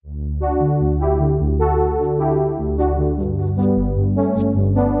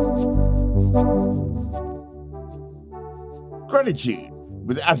Gratitude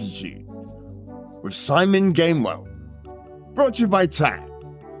with Attitude with Simon Gainwell. Brought to you by TAP,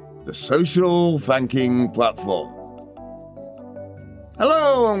 the social thanking platform.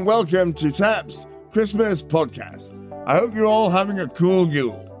 Hello and welcome to TAP's Christmas podcast. I hope you're all having a cool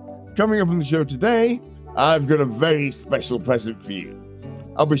Yule. Coming up on the show today, I've got a very special present for you.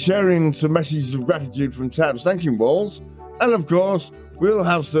 I'll be sharing some messages of gratitude from TAP's thanking walls, and of course, we'll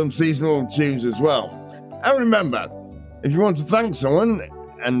have some seasonal tunes as well. And remember, if you want to thank someone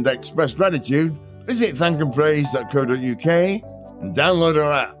and express gratitude, visit thankandpraise.co.uk and download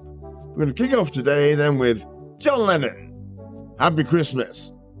our app. We're going to kick off today then with John Lennon. Happy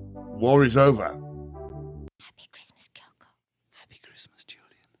Christmas. War is over. Happy Christmas, Kyoko. Happy Christmas, Julian.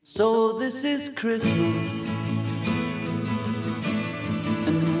 So this is Christmas,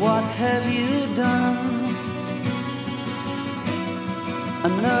 and what have you done?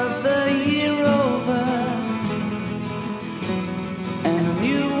 Another year over, and a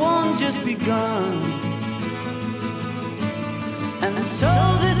new one just begun. And so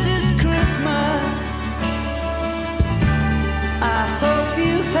this is Christmas. I hope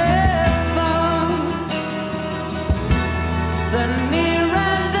you have fun. The near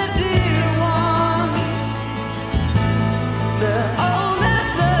and the dear ones, the old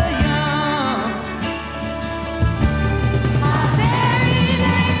and the young. A very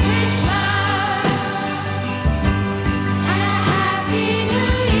Merry Christmas and a Happy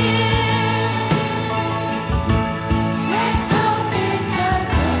New Year. Let's hope it's a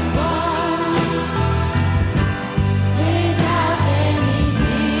good one without any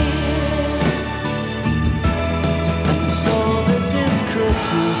fear. And so this is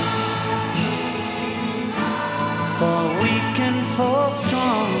Christmas, for weak and for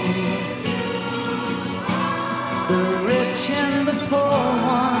strong, the rich and the poor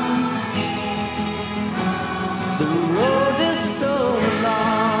ones. The road is so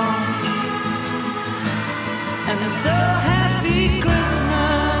long, and so happy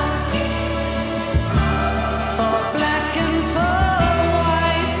Christmas for black and for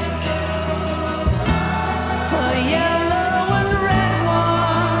white, for yellow and red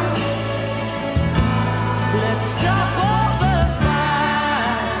ones. Let's stop all the fight.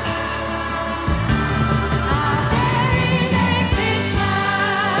 A very Merry Christmas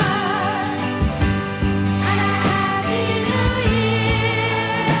and a Happy New Year.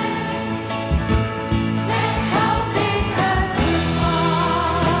 Let's hope it's a good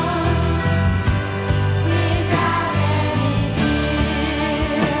one without any fear.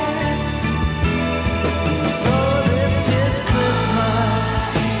 So this is Christmas,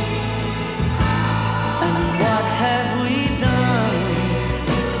 and what have we done?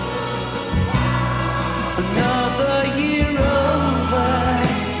 Another year over,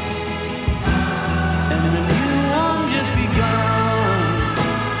 and a new one just begun.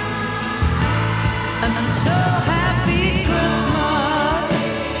 And I'm so happy Christmas.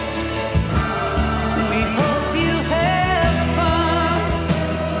 We hope you have fun.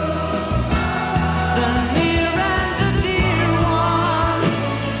 The near and the dear ones,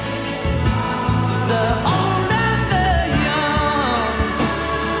 the old and the young.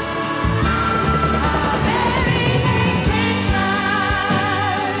 A very Merry Christmas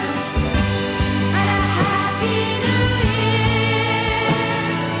and a Happy New Year.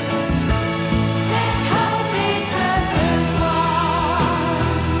 Let's hope it's a good one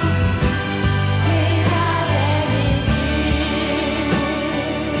without any fear.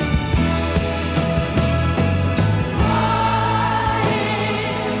 War is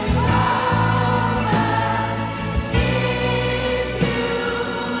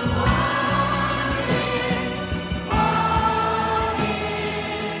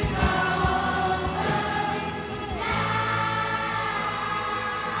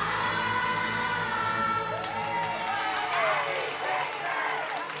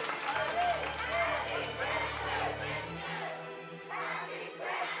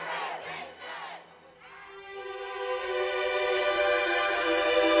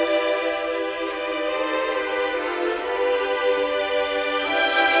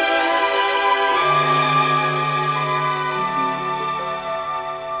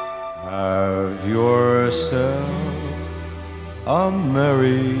Have yourself a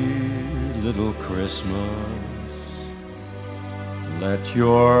merry little Christmas. Let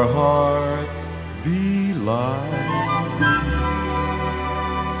your heart be light.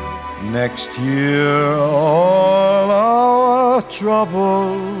 Next year all our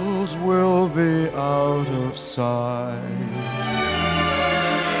troubles will be out of sight.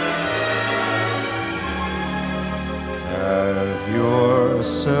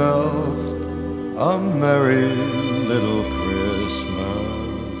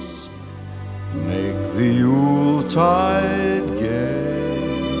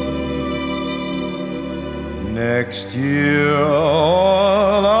 Next year,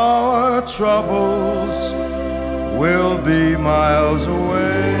 all our troubles will be miles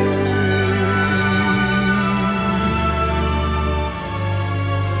away.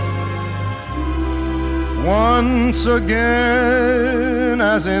 Once again,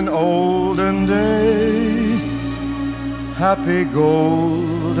 as in olden days, happy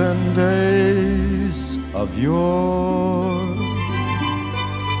golden days of yore.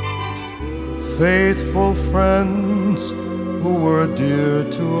 Faithful friends who were dear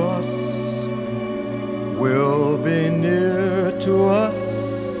to us will be near to us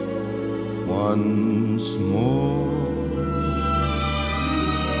once more.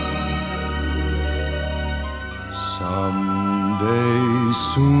 Someday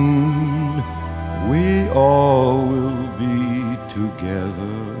soon we all will be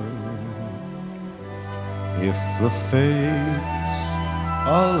together if the fates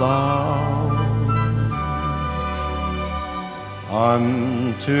allow.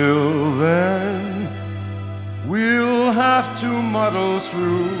 Until then, we'll have to muddle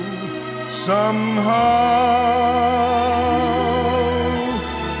through somehow.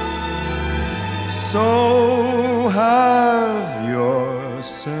 So have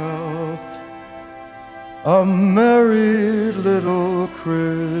yourself a merry little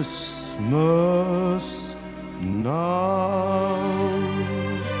Christmas now.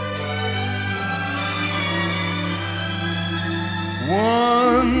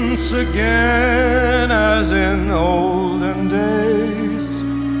 Once again, as in olden days,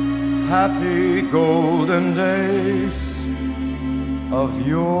 happy golden days of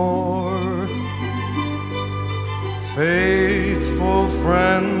yore. Faithful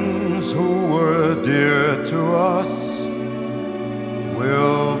friends who were dear to us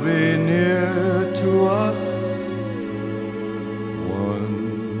will be near to us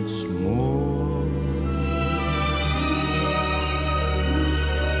once more.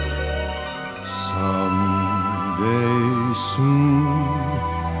 Someday soon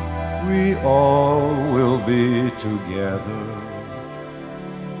we all will be together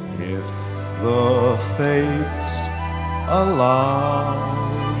if the fates allow.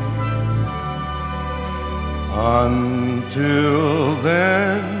 Until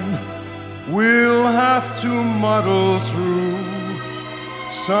then, we'll have to muddle through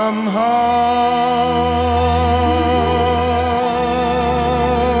somehow.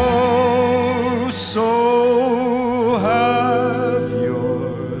 So have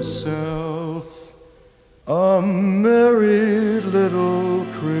yourself a merry little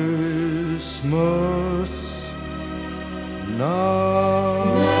Christmas now.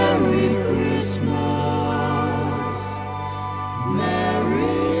 Merry Christmas,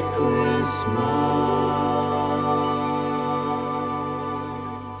 Merry Christmas.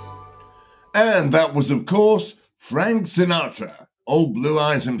 And that was, of course, Frank Sinatra, old Blue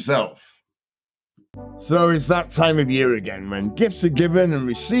Eyes himself. So it's that time of year again when gifts are given and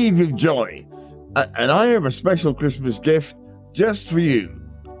received with joy. And I have a special Christmas gift just for you.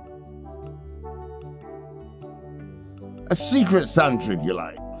 A secret Santa, if you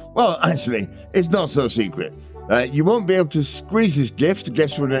like. Well, actually, it's not so secret. You won't be able to squeeze this gift to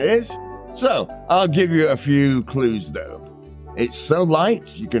guess what it is. So, I'll give you a few clues, though. It's so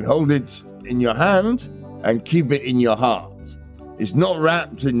light, you can hold it in your hand and keep it in your heart. It's not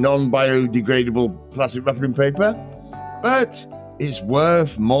wrapped in non-biodegradable plastic wrapping paper, but it's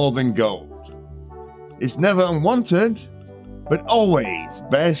worth more than gold. It's never unwanted, but always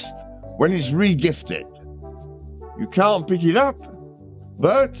best when it's re-gifted. You can't pick it up,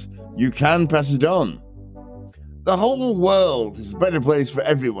 but you can pass it on. The whole world is a better place for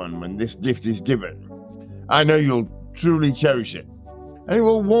everyone when this gift is given. I know you'll truly cherish it, and it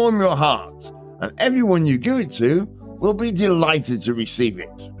will warm your heart, and everyone you give it to will be delighted to receive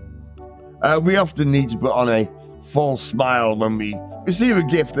it. We often need to put on a false smile when we receive a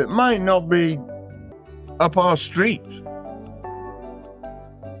gift that might not be up our street.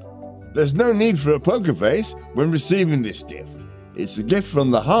 There's no need for a poker face when receiving this gift. It's a gift from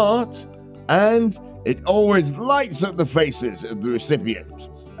the heart, and it always lights up the faces of the recipient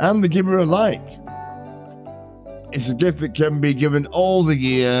and the giver alike. It's a gift that can be given all the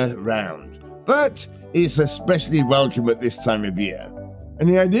year round, but it's especially welcome at this time of year.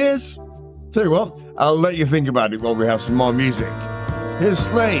 Any ideas? Tell you what, I'll let you think about it while we have some more music. Here's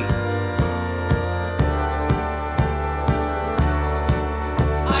Slade.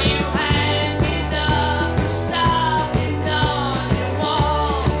 Are you hanging up or starting on your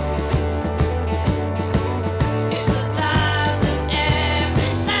wall? It's the time that every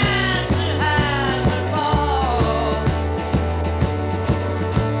Santa has a ball.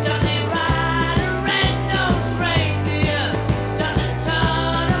 Does he ride a red-nosed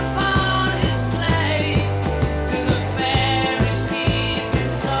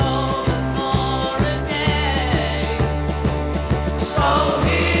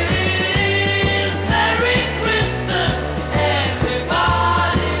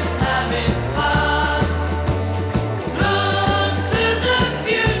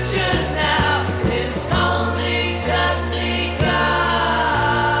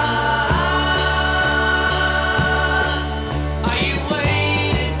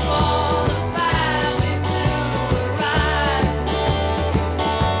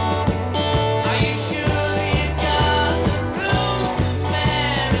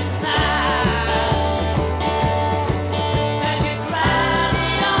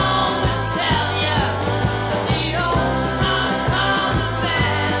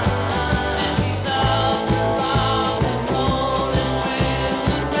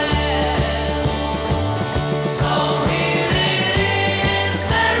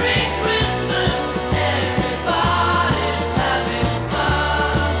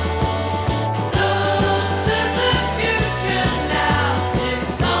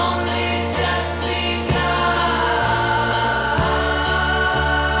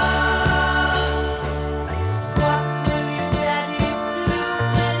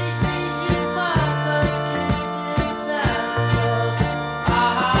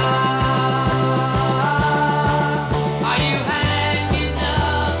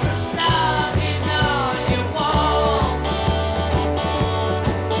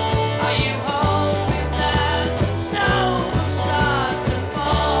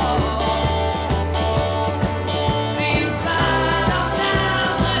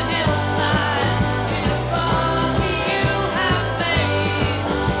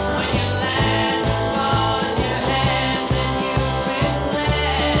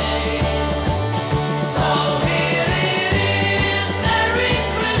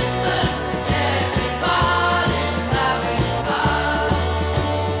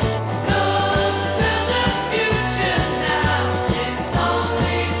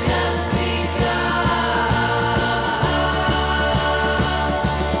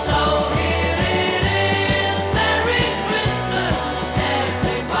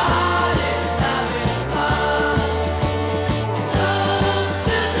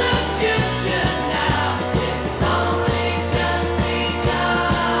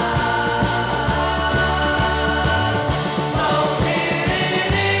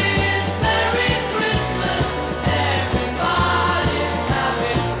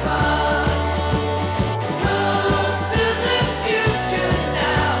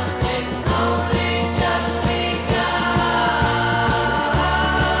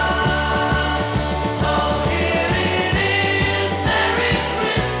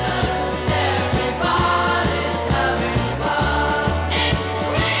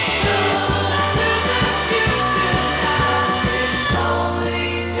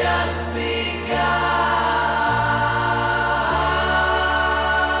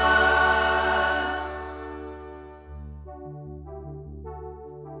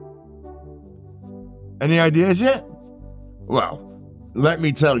Any ideas yet? Well, let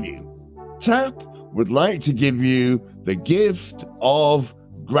me tell you. TAP would like to give you the gift of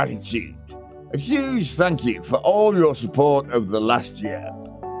gratitude. A huge thank you for all your support over the last year.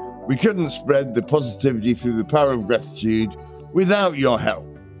 We couldn't spread the positivity through the power of gratitude without your help.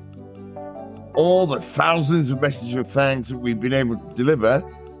 All the thousands of messages of thanks that we've been able to deliver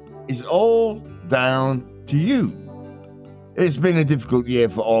is all down to you. It's been a difficult year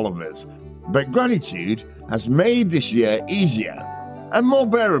for all of us, but gratitude has made this year easier and more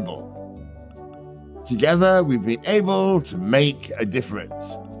bearable. Together, we've been able to make a difference,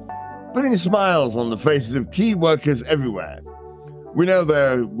 putting smiles on the faces of key workers everywhere. We know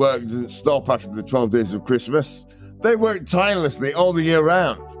their work doesn't stop after the 12 days of Christmas. They work tirelessly all the year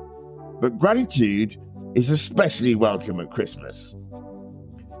round. But gratitude is especially welcome at Christmas.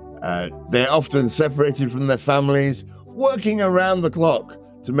 They're often separated from their families, working around the clock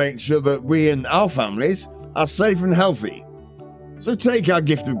to make sure that we and our families are safe and healthy. So take our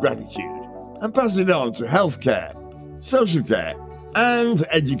gift of gratitude and pass it on to healthcare, social care, and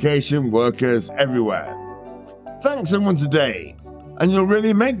education workers everywhere. Thank someone today, and you'll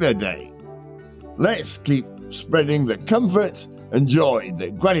really make their day. Let's keep spreading the comfort and joy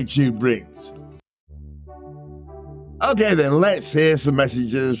that gratitude brings. Okay then, let's hear some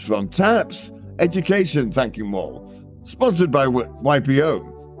messages from TAP's Education Thanking Wall, sponsored by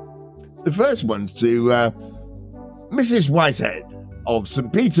YPO. The first one's to Mrs. Whitehead of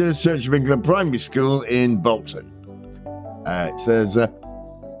St. Peter's Church of England Primary School in Bolton. It says,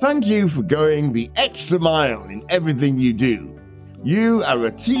 thank you for going the extra mile in everything you do. You are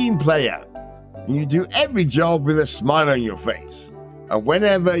a team player. You do every job with a smile on your face. And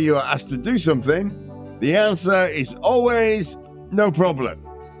whenever you are asked to do something, the answer is always no problem.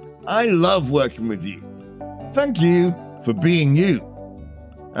 I love working with you. Thank you for being you.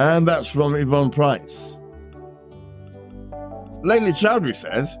 And that's from Yvonne Price. Layla Chowdhury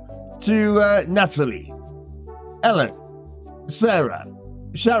says to Natalie, Ellen, Sarah,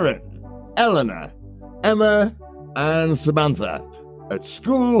 Sharon, Eleanor, Emma, and Samantha at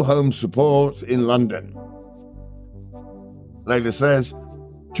School Home Support in London. Layla says,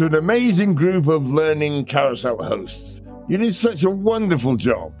 to an amazing group of learning carousel hosts, you did such a wonderful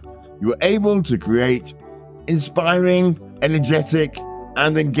job. You were able to create inspiring, energetic,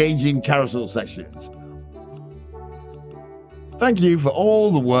 and engaging carousel sessions. Thank you for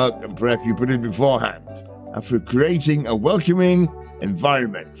all the work and prep you put in beforehand, and for creating a welcoming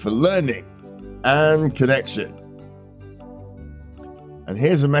environment for learning and connection. And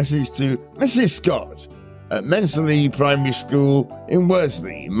here's a message to Mrs. Scott at Mensley Primary School in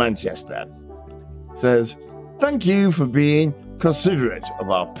Worsley, Manchester. It says, thank you for being considerate of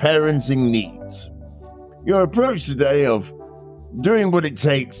our parenting needs. Your approach today of doing what it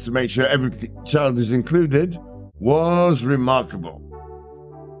takes to make sure every child is included was remarkable.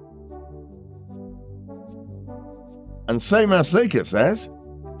 And Seema Sekar says,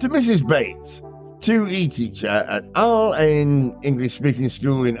 to Mrs. Bates, 2E teacher at Al Ain English Speaking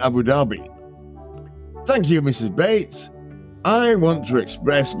School in Abu Dhabi. Thank you, Mrs. Bates. I want to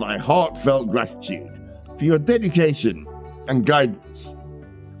express my heartfelt gratitude for your dedication and guidance,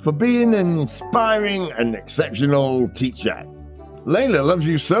 for being an inspiring and exceptional teacher. Layla loves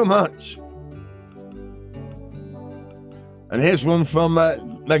you so much. And here's one from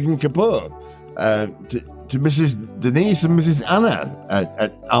Megan Kapoor to Mrs. Denise and Mrs. Anna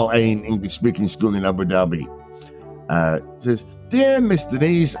at Al Ain English Speaking School in Abu Dhabi. It says, Dear Miss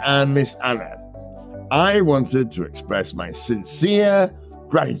Denise and Miss Anna, I wanted to express my sincere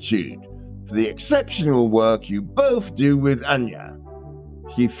gratitude for the exceptional work you both do with Anya.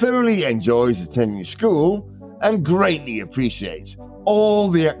 She thoroughly enjoys attending school and greatly appreciates all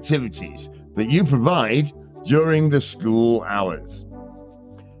the activities that you provide during the school hours.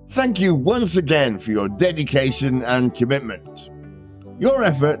 Thank you once again for your dedication and commitment. Your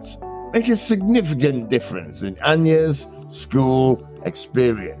efforts make a significant difference in Anya's school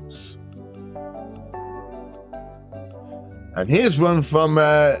experience. And here's one from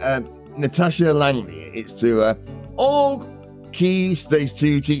Natasha Langley. It's to all key Stage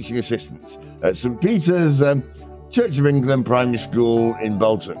 2 teaching assistants at St. Peter's Church of England Primary School in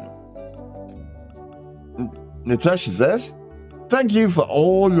Bolton. Natasha says, thank you for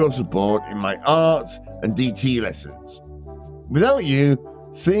all your support in my art and DT lessons. Without you,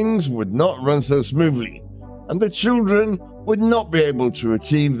 things would not run so smoothly, and the children would not be able to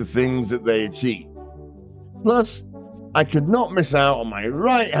achieve the things that they achieve. Plus, I could not miss out on my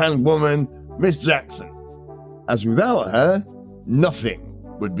right-hand woman, Miss Jackson, as without her, nothing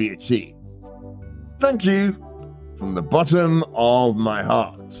would be achieved. Thank you from the bottom of my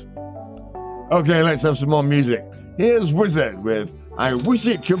heart. Okay, let's have some more music. Here's Wizard with I Wish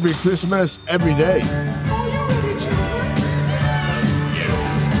It Could Be Christmas Every Day. When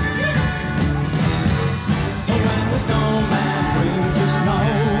the snowman brings the snow,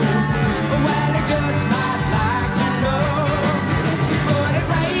 well, he just might like to know. He's put a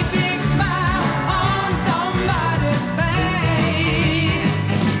great big smile on somebody's face.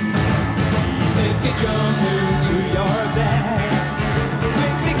 If you jump into your bed,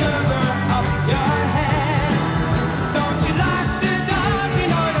 quickly cover up your head. Don't you lock the doors, you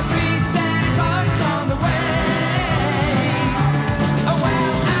know the sweet Santa Claus is on the way. Oh,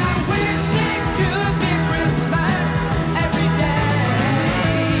 well, I wish it could be Christmas every day.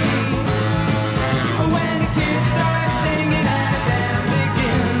 When the kids start singing and the band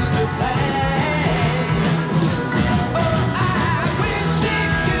begins to play. Oh, I wish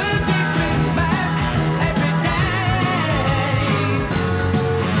it could be Christmas every day.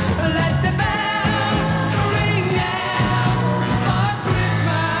 Let the bells ring out for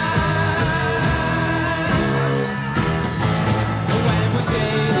Christmas. When we're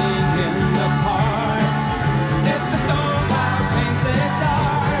skating in the park, if the snowplow paints it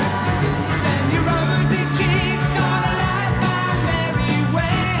dark, then your rosy cheeks gonna light my merry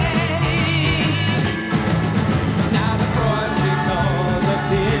way. Now the frosty claws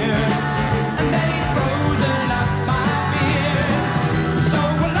appear, and they've frozen up my beer. So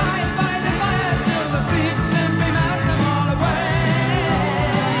we'll lie by the fire till the sleep simply melts them all away.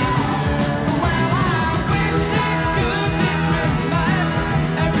 Well, I wish it could be Christmas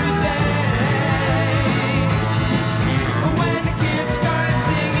every day. When the kids start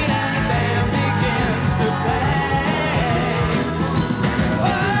singing and the band begins to play.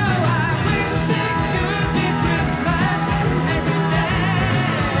 Oh, I wish it could be Christmas every day.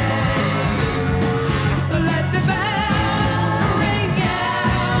 So let the bells ring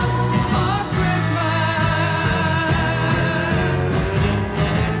out for Christmas.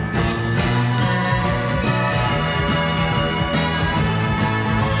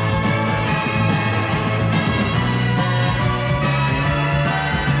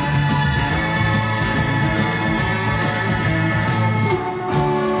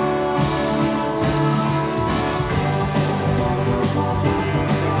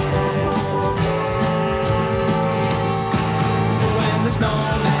 When the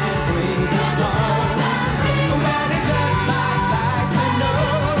snowman brings the snow, well, he just might like to know.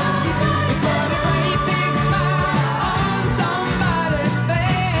 He's put a great big smile on somebody's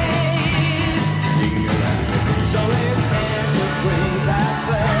face. So if Santa brings that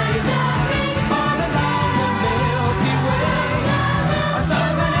sleigh all along the Milky Way, or so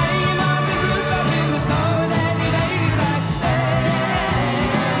the name of the rooftop in the snow that he ladies like to stay.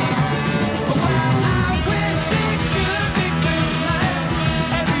 Well, I wish it could be Christmas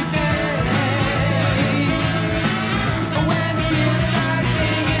every day. When the kids start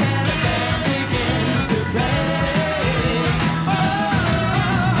singing and the band begins to play. Oh,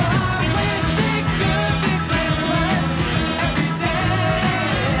 I wish it could be Christmas every day.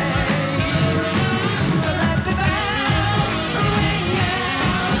 So let the bells ring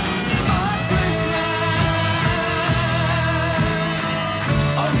out for Christmas.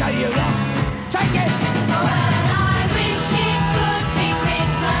 Okay, you lot, take it. Well, I wish it could be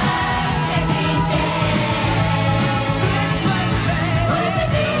Christmas every day. Christmas, baby. When the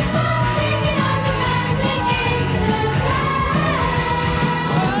kids start singing and the band begins to play.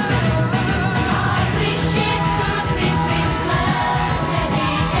 I wish it could be Christmas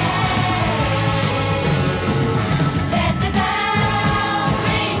every day. Let the bells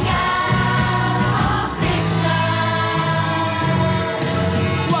ring out for Christmas.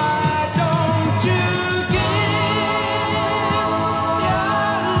 Why don't you give your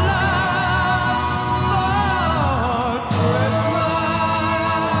love for Christmas?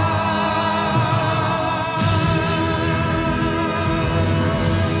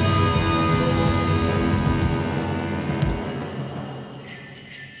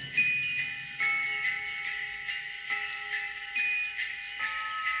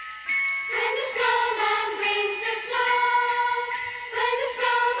 When the snowman brings the snow, when the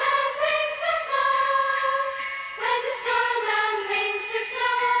snowman brings the snow, when the snowman brings the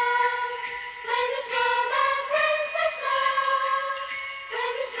snow, when the snowman brings the snow,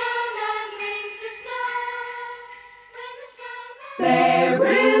 when the snowman brings the snow, when the snowman. There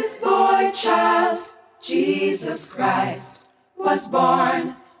is boy child, Jesus Christ, was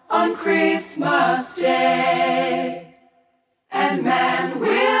born on Christmas Day. And man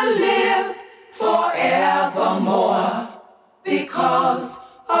will live forevermore because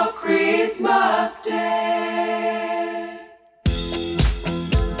of Christmas Day.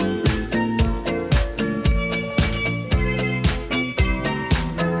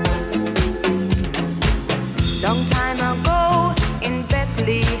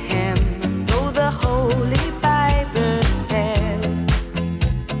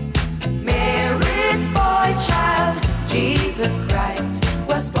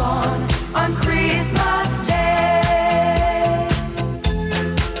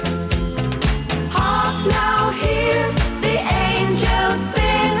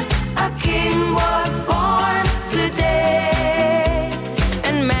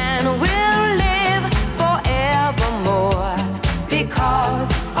 because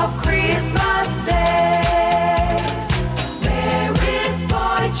of Christmas Day. Mary's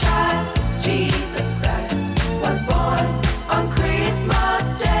boy child, Jesus Christ, was born on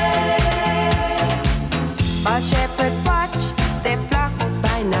Christmas Day. While shepherds watch their flock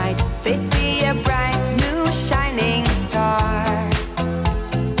by night, they see a bright new shining star.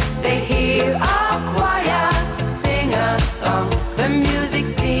 They hear a choir sing a song. The music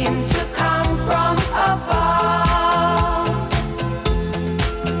seemed to come from afar.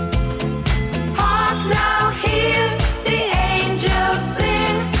 Hark now, hear the angels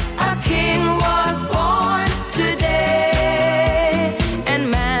sing. A king was born Today, and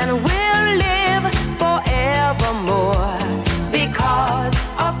man will live forevermore because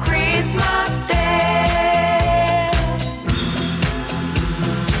of Christmas Day.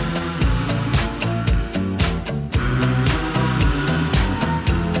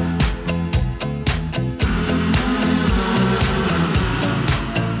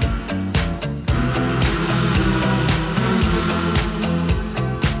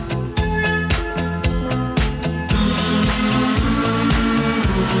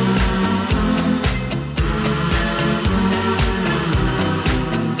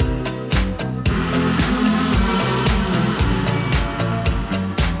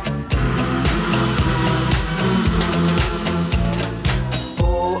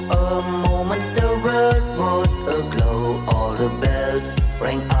 For a moment the world was aglow. All the bells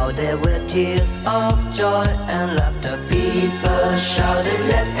rang out, there were tears of joy and laughter. People shouted,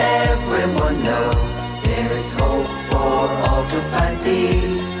 let everyone know there is hope for all to find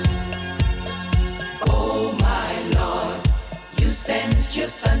peace. Oh my Lord, you sent your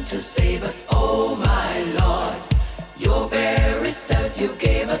Son to save us. Oh my Lord, your very self you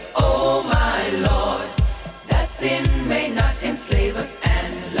gave us. Oh my Lord, that sin may not enslave us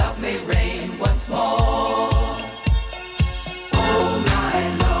and love may reign once more. Oh my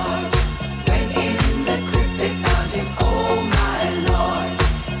Lord, when in the crypt they found him. Oh my Lord,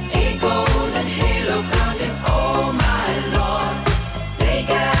 a golden halo crowned him. Oh my Lord, they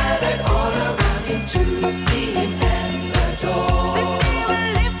gathered all around him to see him and adore.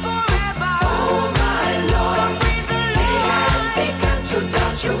 Oh my Lord, they had begun to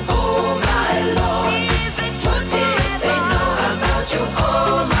doubt you. Oh my Lord, what did they know about you?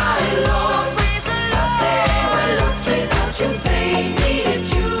 Oh my Lord, but they were lost without you. They needed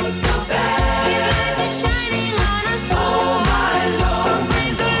you so bad. Oh my Lord,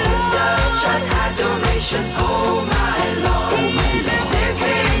 the child's adoration. Oh my Lord, there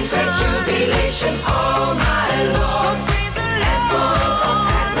came great jubilation. Oh my Lord, and full of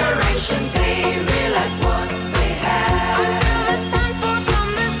admiration they realized what they had.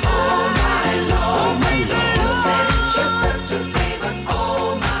 Oh my Lord, you sent yourself to save us.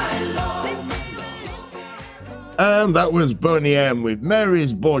 Oh my Lord. And that was Boney M with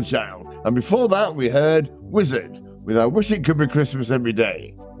Mary's Boy Child. And before that, we heard Wizard with I Wish It Could Be Christmas Every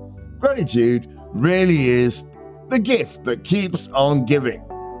Day. Gratitude really is the gift that keeps on giving.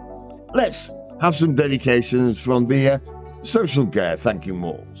 Let's have some dedications from the social care thanking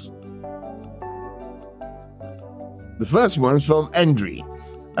walls. The first one's from Endry,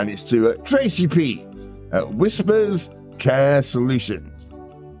 and it's to Tracy P. at Whispers Care Solutions.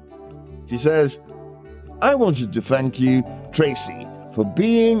 She says, I wanted to thank you, Tracy, for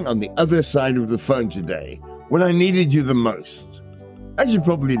being on the other side of the phone today when I needed you the most. As you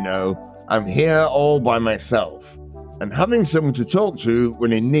probably know, I'm here all by myself, and having someone to talk to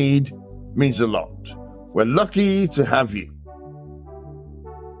when in need means a lot. We're lucky to have you.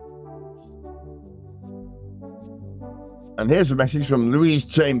 And here's a message from Louise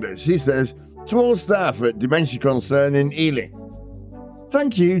Chambers. She says, to all staff at Dementia Concern in Ealing,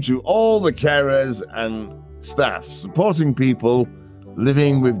 thank you to all the carers and staff supporting people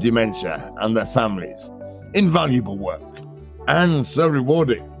living with dementia and their families. Invaluable work and so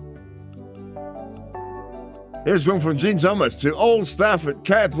rewarding. Here's one from Jean Thomas to all staff at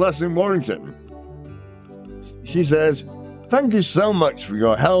Care Plus in Warrington. She says, thank you so much for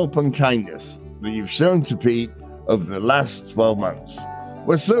your help and kindness that you've shown to Pete over the last 12 months.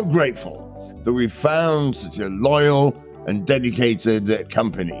 We're so grateful that we've found such a loyal and dedicated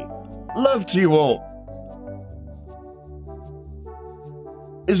company. Love to you all.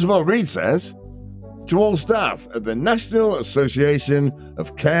 Isabel Reed says, to all staff at the National Association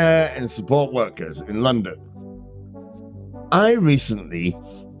of Care and Support Workers in London, I recently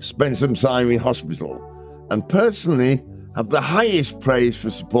spent some time in hospital and personally have the highest praise for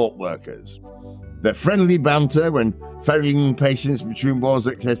support workers. Their friendly banter when ferrying patients between wards,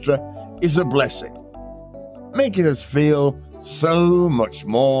 etc., is a blessing, making us feel so much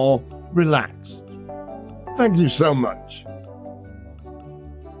more relaxed. Thank you so much.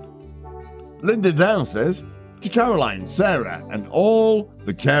 Linda Down says, to Caroline, Sarah, and all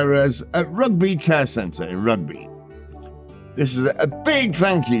the carers at Rugby Care Centre in Rugby. This is a big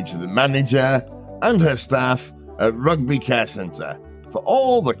thank you to the manager and her staff at Rugby Care Centre for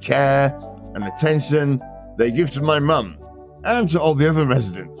all the care and attention they give to my mum and to all the other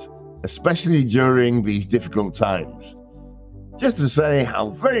residents, especially during these difficult times. Just to say how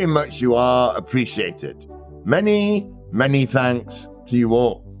very much you are appreciated. Many, many thanks to you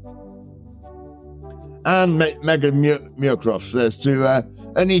all. And Megan Muircroft says to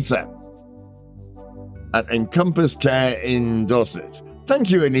Anita at Encompass Care in Dorset,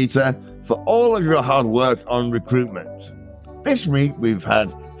 thank you, Anita, for all of your hard work on recruitment. This week we've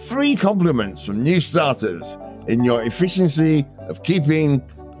had 3 compliments from new starters in your efficiency of keeping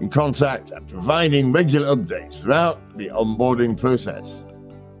in contact and providing regular updates throughout the onboarding process.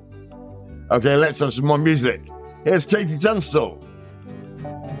 Okay, let's have some more music. Here's Katie Tunstall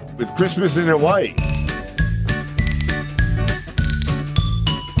with Christmas in Hawaii.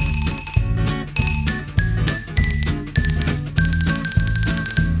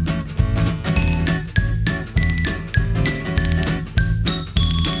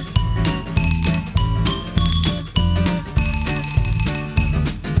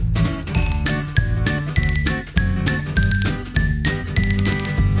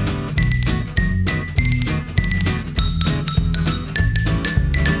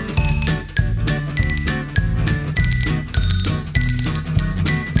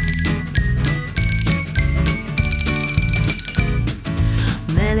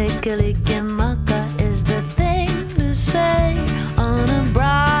 Kalikimaka is the thing to say on a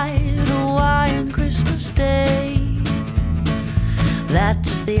bright Hawaiian Christmas day.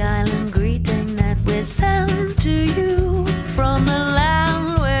 That's the island greeting that we send to you from the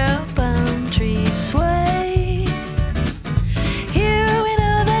land where palm trees sway. Here we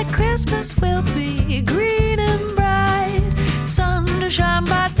know that Christmas will be green and bright, sun to shine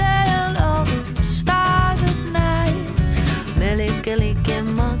by day and all the stars at night.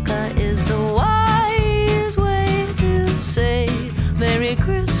 Melikalikimaka is a wise way to say Merry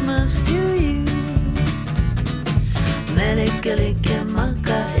Christmas to you.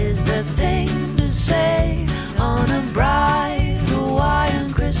 Melikalikimaka is the thing to say on a bright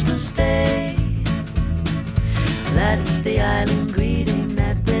Hawaiian Christmas day. That's the island greeting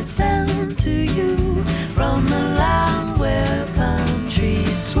that we send to you from the land where palm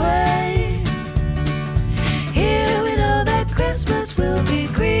trees sway. Here we know that Christmas will be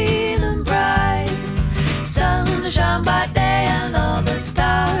green and bright, sun to shine by day and all the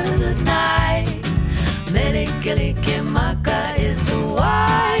stars at night. Melikalikimaka is a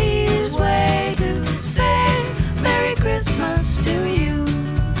wise way to say Merry Christmas to you.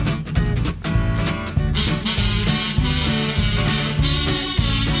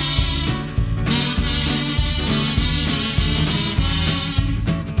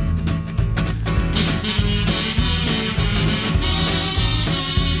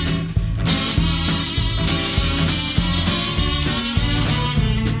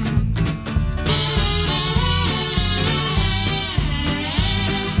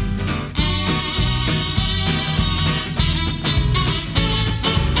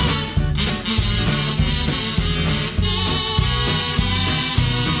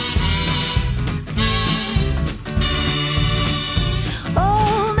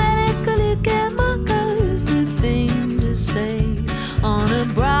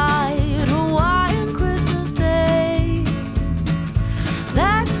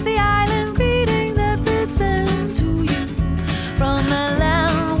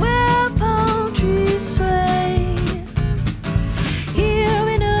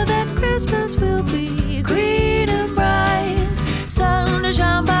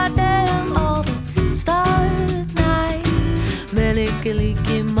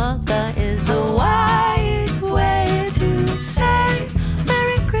 Melikalikimaka is a wise way to say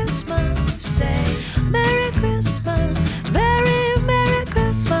Merry Christmas, say Merry Christmas, very Merry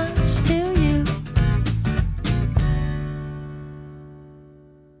Christmas to you.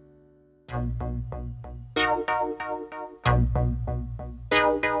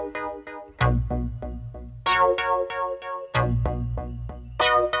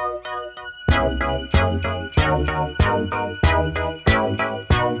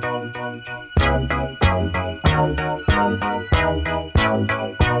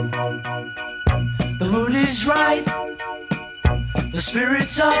 The mood is right, the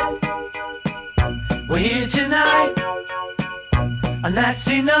spirit's up. We're here tonight, and that's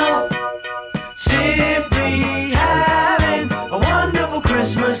enough. Simply having a wonderful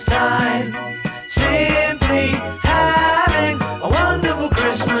Christmas time. Simply having a wonderful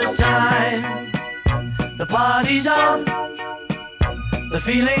Christmas time. party's on, the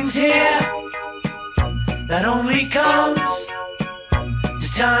feeling's here, that only comes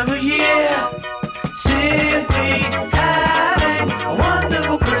this time of year. Simply having a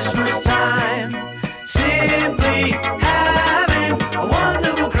wonderful Christmas time. Simply having a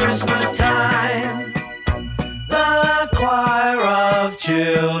wonderful Christmas time. The choir of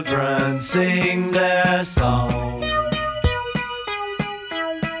children sing their song.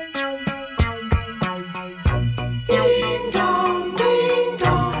 Ding dong, ding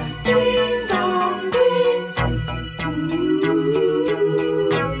dong, ding dong, ding.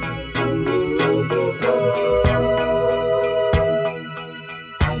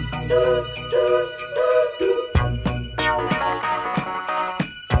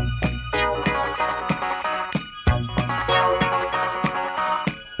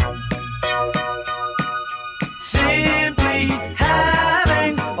 Simply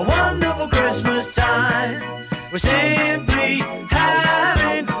having a wonderful Christmas time. We're simply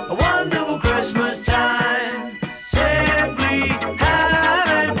having a wonderful Christmas time. Simply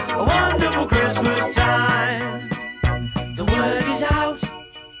having a wonderful Christmas time. The word is out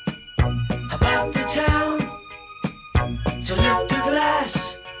about the town to lift a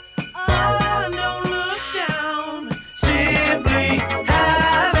glass. Oh, don't look down. Simply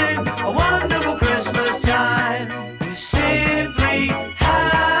having a wonderful Christmas time. We're simply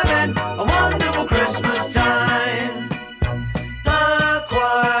having a wonderful Christmas time. The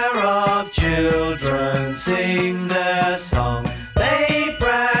choir of children sing their song. They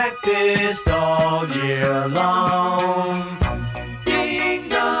practiced all year long. Ding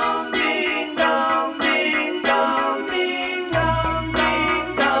dong, ding dong, ding dong, ding dong,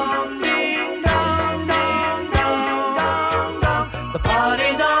 ding dong, ding dong, ding dong, dong, dong. The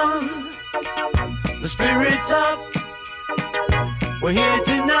party's on, the spirit's up. We're here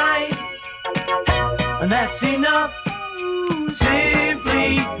tonight, and that's enough.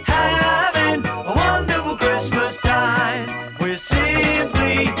 Simply having a wonderful Christmas time. We're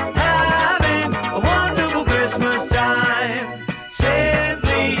simply having a wonderful Christmas time.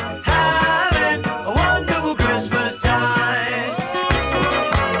 Simply having a wonderful Christmas time.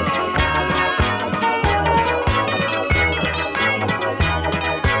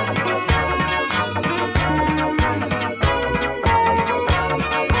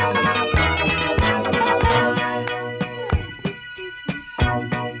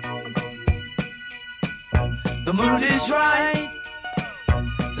 The mood is right,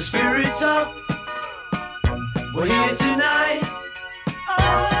 the spirit's up. We're here tonight.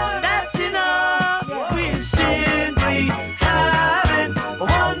 Oh, that's enough. We're simply having a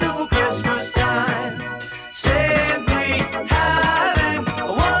wonderful Christmas time. Simply having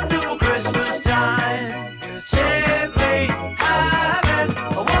a wonderful Christmas time. Simply having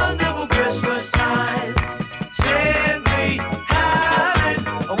a wonderful Christmas time. Simply having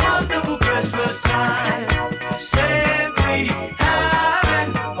a wonderful Christmas time. Simply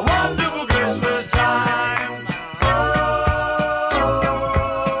having a wonderful Christmas time.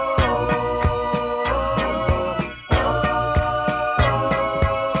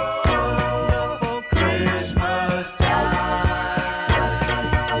 Wonderful Christmas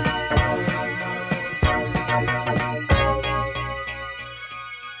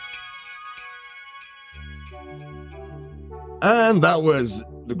And that was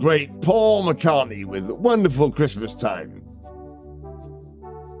the great Paul McCartney with Wonderful Christmas Time.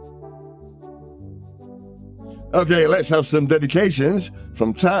 Okay, let's have some dedications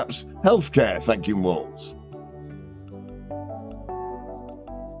from TAP's Healthcare Thank You Walls.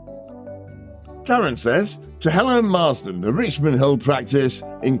 Karen says, to Helen Marsden, the Richmond Hill practice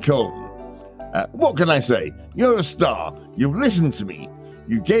in Colne. What can I say? You're a star. You've listened to me.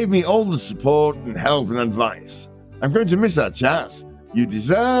 You gave me all the support and help and advice. I'm going to miss our chats. You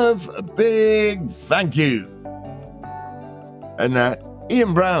deserve a big thank you. And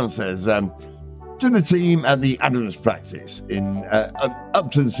Ian Brown says, to the team at the Adams practice in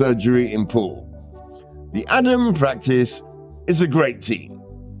up to the surgery in Poole. The Adam practice is a great team.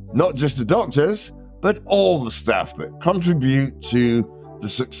 Not just the doctors, but all the staff that contribute to the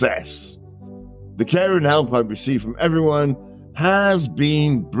success. The care and help I've received from everyone has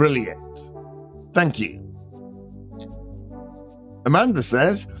been brilliant. Thank you. Amanda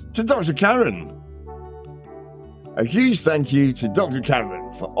says, to Dr. Karen, a huge thank you to Dr.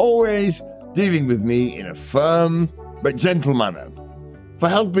 Karen for always dealing with me in a firm but gentle manner, for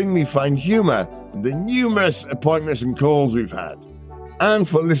helping me find humour in the numerous appointments and calls we've had, and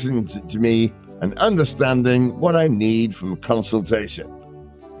for listening to me and understanding what I need from a consultation.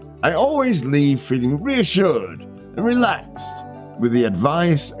 I always leave feeling reassured and relaxed with the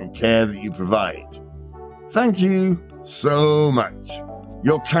advice and care that you provide. Thank you so much.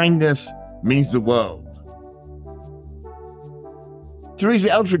 Your kindness means the world. Teresa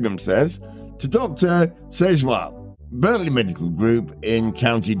Eltringham says, to Dr. Sejwar, Berkeley Medical Group in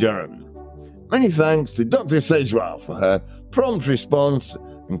County Durham. Many thanks to Dr. Sejwar for her prompt response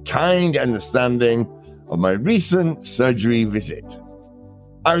and kind understanding of my recent surgery visit.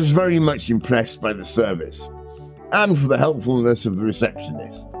 I was very much impressed by the service and for the helpfulness of the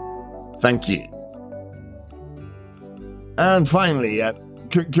receptionist. Thank you. And finally,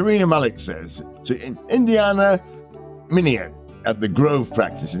 Karina Malik says, to Indiana Minion at the Grove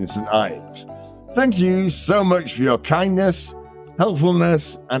practice in St. Ives. Thank you so much for your kindness,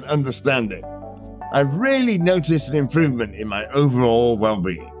 helpfulness, and understanding. I've really noticed an improvement in my overall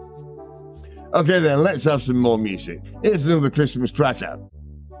well-being. Okay then, let's have some more music. Here's another Christmas cracker.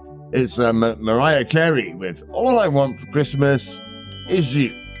 It's Mariah Carey with All I Want for Christmas Is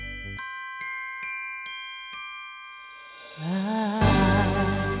You. I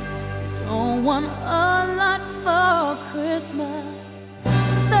don't want a lot for Christmas.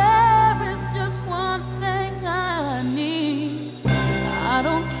 There is just one thing I need. I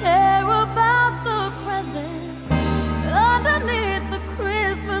don't care about the presents underneath the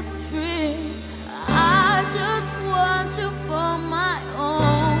Christmas tree. I just want you for my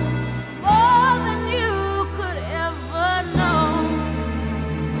own, more than you could ever know.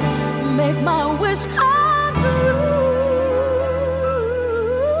 Make my wish come true.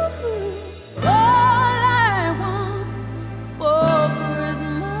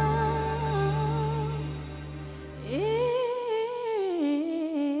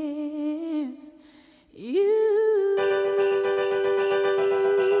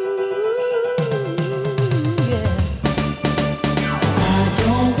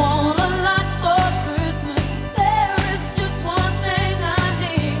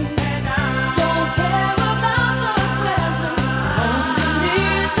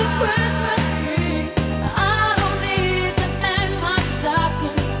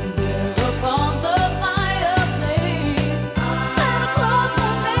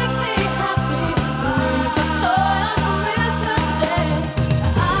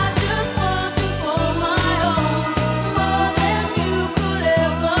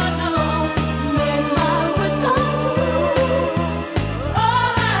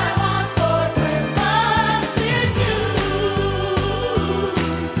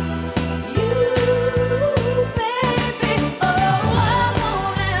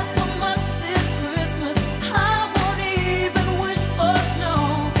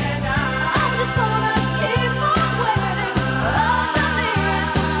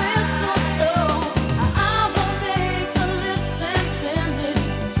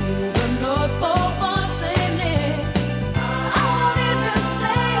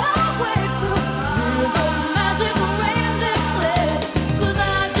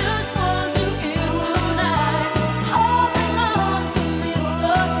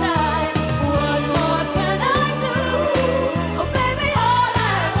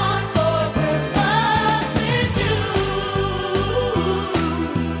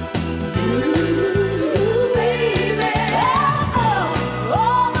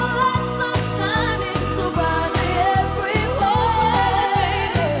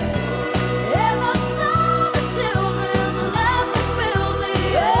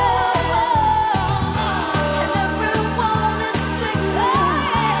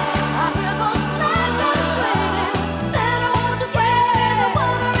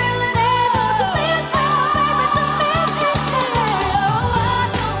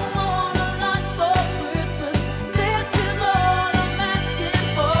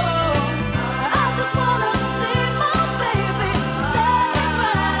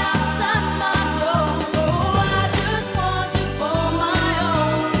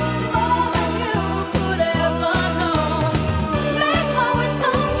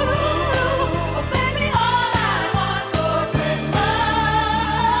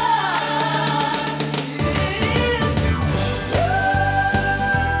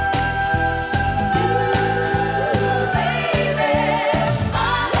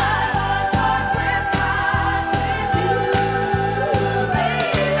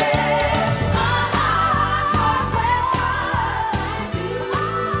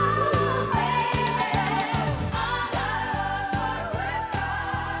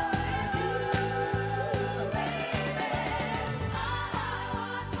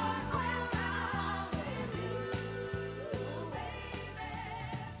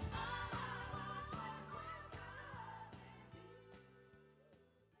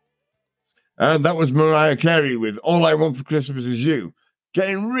 And that was Mariah Carey with All I Want for Christmas Is You.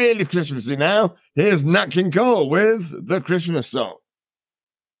 Getting really Christmassy now. Here's Nat King Cole with the Christmas song.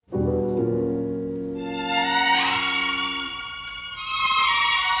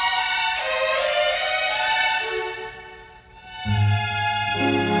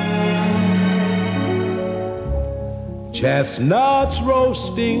 Chestnuts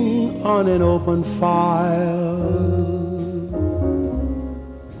roasting on an open fire,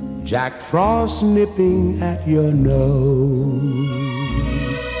 Jack Frost nipping at your nose,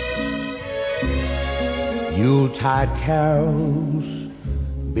 Yuletide carols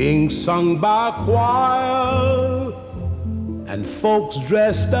being sung by a choir, and folks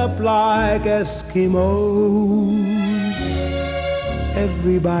dressed up like Eskimos.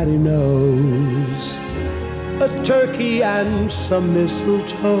 Everybody knows a turkey and some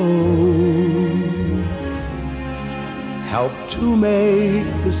mistletoe help to make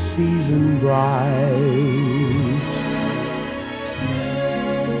the season bright.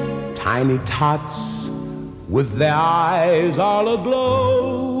 Tiny tots with their eyes all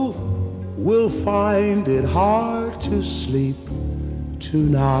aglow will find it hard to sleep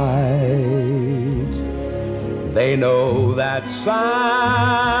tonight. They know that Santa's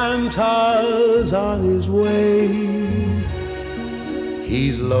on his way.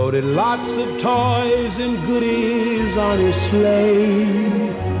 He's loaded lots of toys and goodies on his sleigh.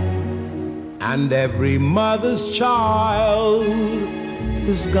 And every mother's child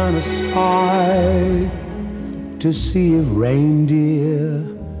is gonna spy to see if reindeer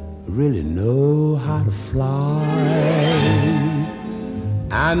really know how to fly.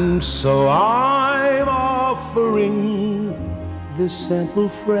 And so I'm offering this simple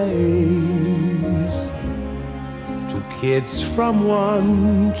phrase to kids from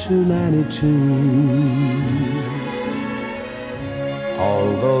 1 to 92.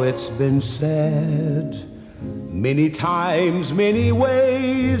 Although it's been said many times, many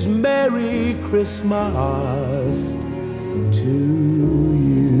ways, Merry Christmas to you.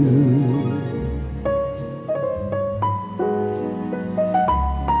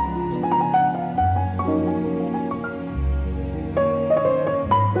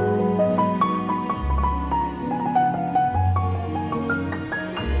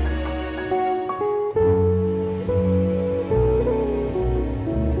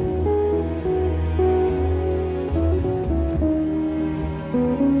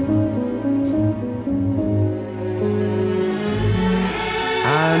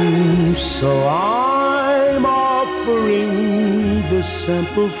 So I'm offering the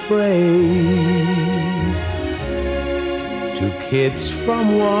simple phrase to kids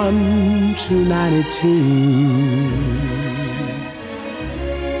from 1 to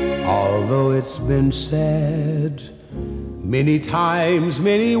 92. Although it's been said many times,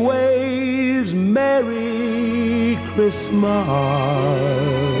 many ways, Merry Christmas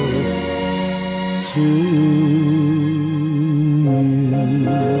to you.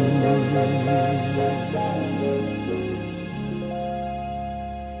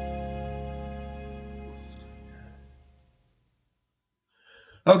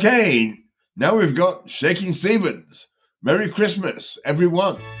 Okay, now we've got Shaking Stevens. Merry Christmas,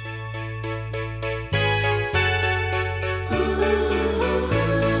 everyone.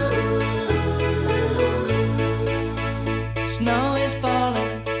 Snow is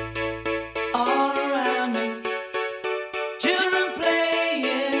falling all around me. Children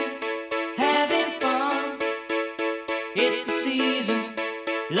playing, having fun. It's the season,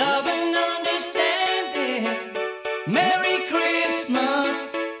 love and understanding. Merry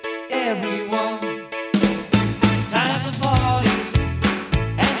Christmas, everyone. Time for parties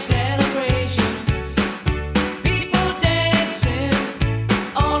and celebrations. People dancing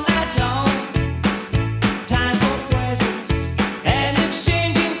all night long. Time for presents and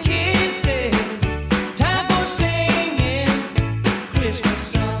exchanging kisses. Time for singing Christmas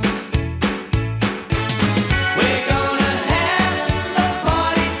songs. We're gonna have a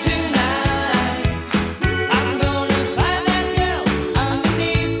party tonight. I'm gonna find that girl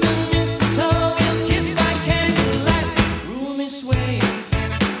underneath the mistletoe in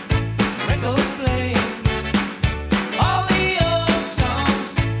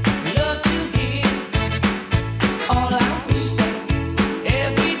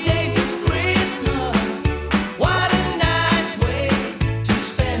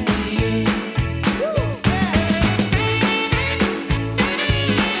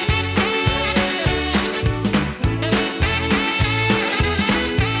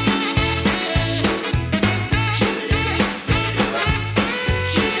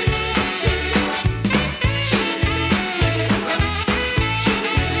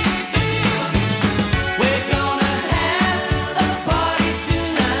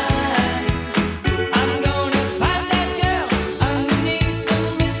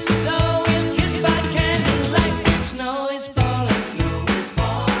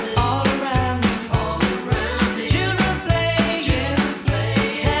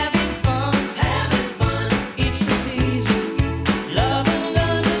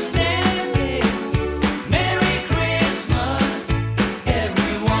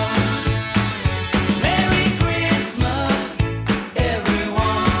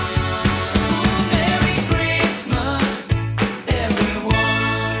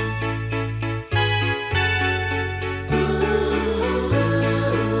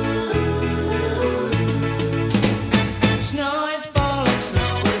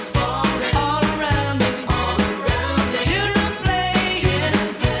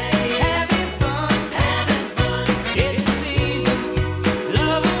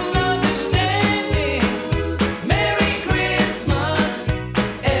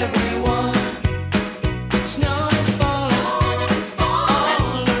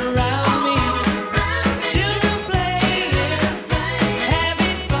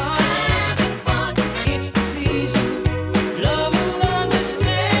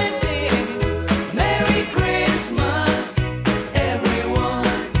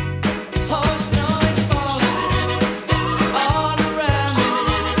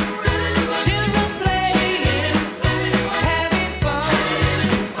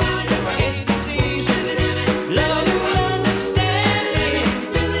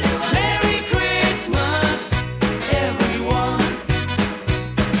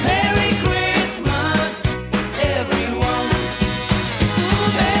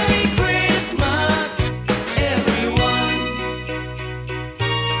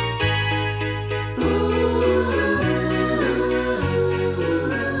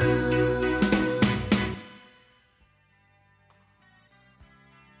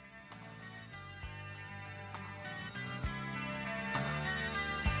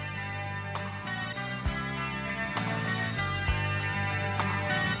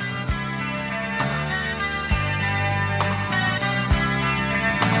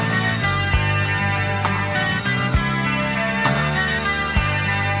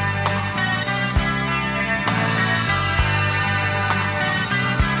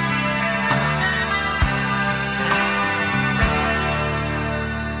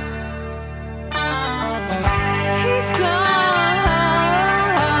He's gone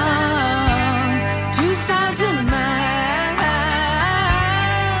 2,000 miles.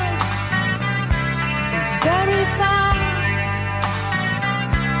 It's very far.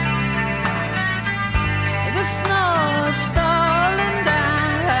 The snow is falling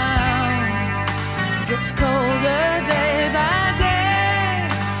down. Gets colder day by day.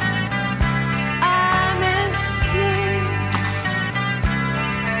 I miss you.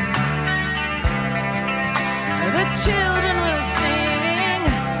 The children will sing.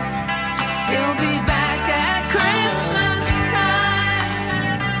 He'll be back at Christmas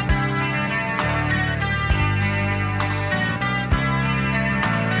time.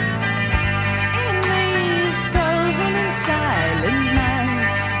 In these frozen and silent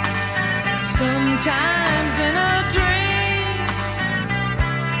nights, sometimes in a dream,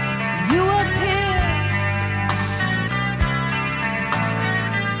 you appear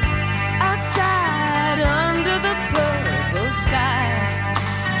outside under the purple sky.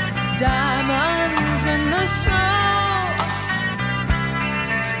 Diamonds in the snow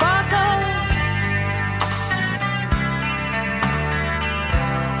sparkle.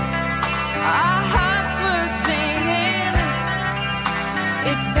 Our hearts were singing.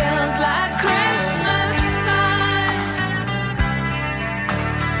 It felt like Christmas time.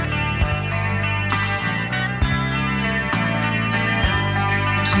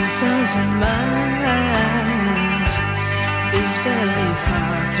 "2,000 miles is very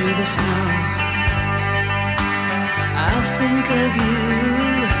far through the snow. I'll think of you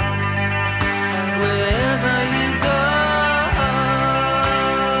wherever you go."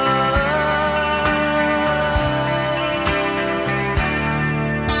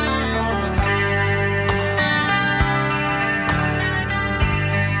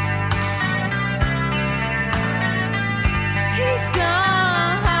 He's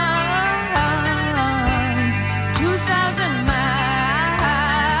gone 2,000 miles.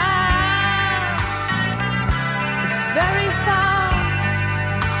 It's very far.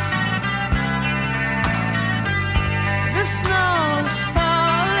 The snow's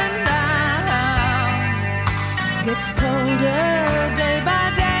falling down. Gets colder day by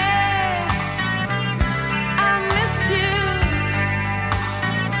day. I miss you.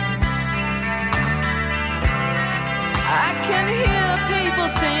 I can hear people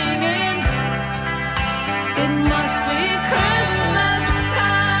singing. It must be Christmas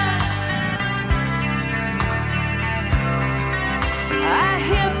time. I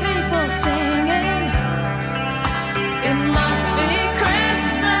hear people singing. It must be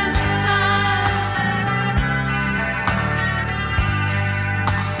Christmas time.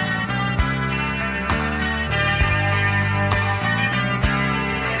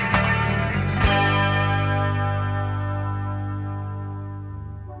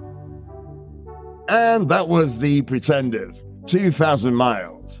 And that was The Pretenders, 2,000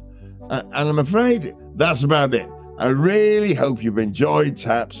 Miles. And I'm afraid that's about it. I really hope you've enjoyed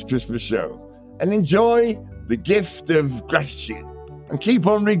Tap's Christmas show and enjoy the gift of gratitude and keep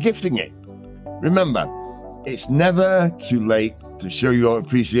on regifting it. Remember, it's never too late to show your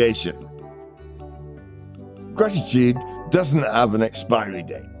appreciation. Gratitude doesn't have an expiry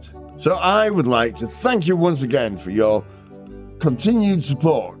date. So I would like to thank you once again for your continued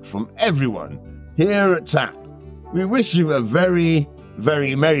support from everyone here at TAP. We wish you a very,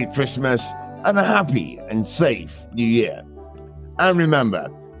 very Merry Christmas and a happy and safe New Year. And remember,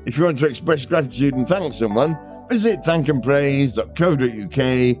 if you want to express gratitude and thank someone, visit thankandpraise.co.uk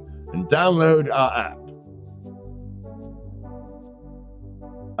and download our app.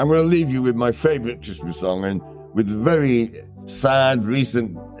 I'm going to leave you with my favourite Christmas song and with the very sad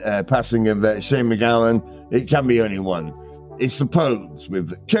recent passing of Shane MacGowan. It can be only one. It's Suppose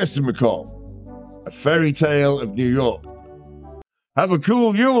with Kirsten McCall. A Fairy Tale of New York. Have a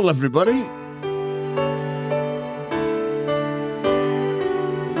cool Yule, everybody.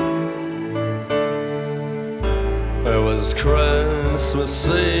 It was Christmas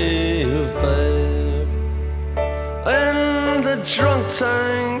Eve, babe, in the drunk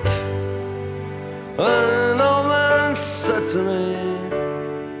tank. An old man said to me,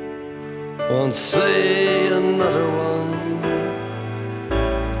 "Won't see another one."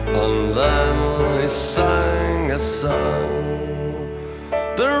 And then he sang a song,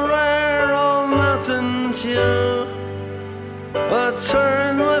 the rare old mountain tune. I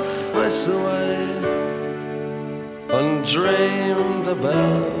turned my face away and dreamed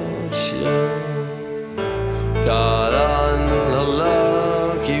about you. Got on a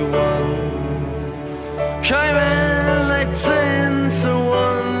lucky one, came in 18 to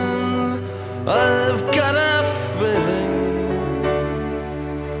 1. I've got a feeling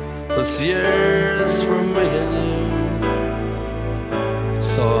this year's for me and you.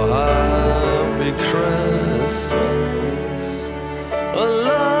 So happy Christmas. I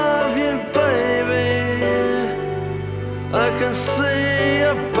love you, baby. I can see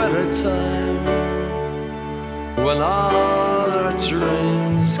a better time when all our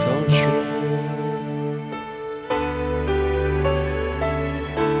dreams come true.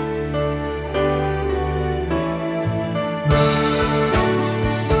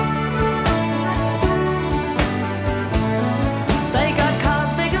 They got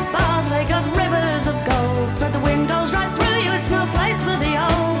cars big as bars, they got rivers of gold. But the windows right through you, it's no place for the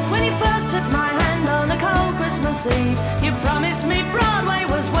old. When you first took my hand on a cold Christmas Eve, you promised me Broadway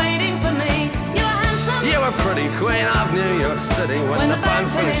was waiting for me. You were handsome, You were pretty queen of New York City. When the band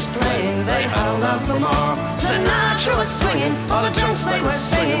finished playing, they held out for more. Sinatra was swinging, all the drunks they were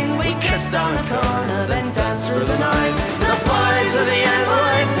singing. We kissed on the corner, then danced through the night. The boys of the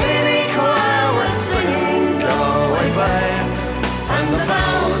NYPD choir were singing, "Go away, babe," and the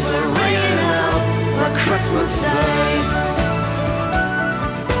bells were ringing out for Christmas Day.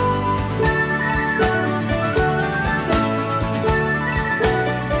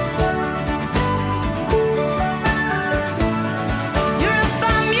 You're a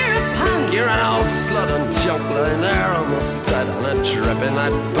bum, you're a punk, You're an old slut and junk lying there almost dead on a dripping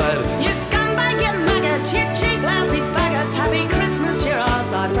that bed. you scumbag, you maggot, you cheap, lousy faggot. Happy Christmas, you're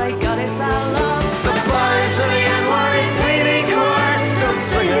ours, I pray God it's our love. The boys of the NYPD choir still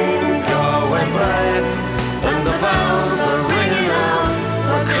singing, "Go away, babe," and the bells are ringing out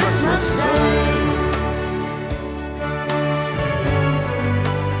for Christmas Day.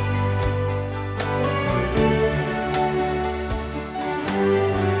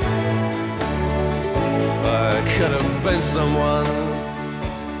 I could have been someone.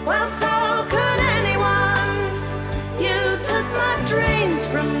 Well, so could anyone. You took my dreams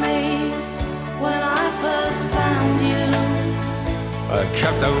from me when I first found you. I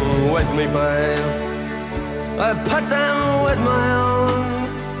kept them with me, babe. I put them with my own.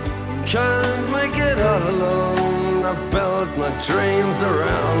 Can't make it all alone. I built my dreams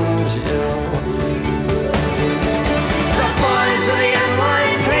around you. The boys of the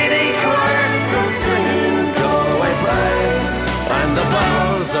NYPD choir still singing, "Go away, babe," and the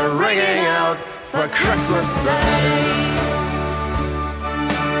bells are ringing out for Christmas Day.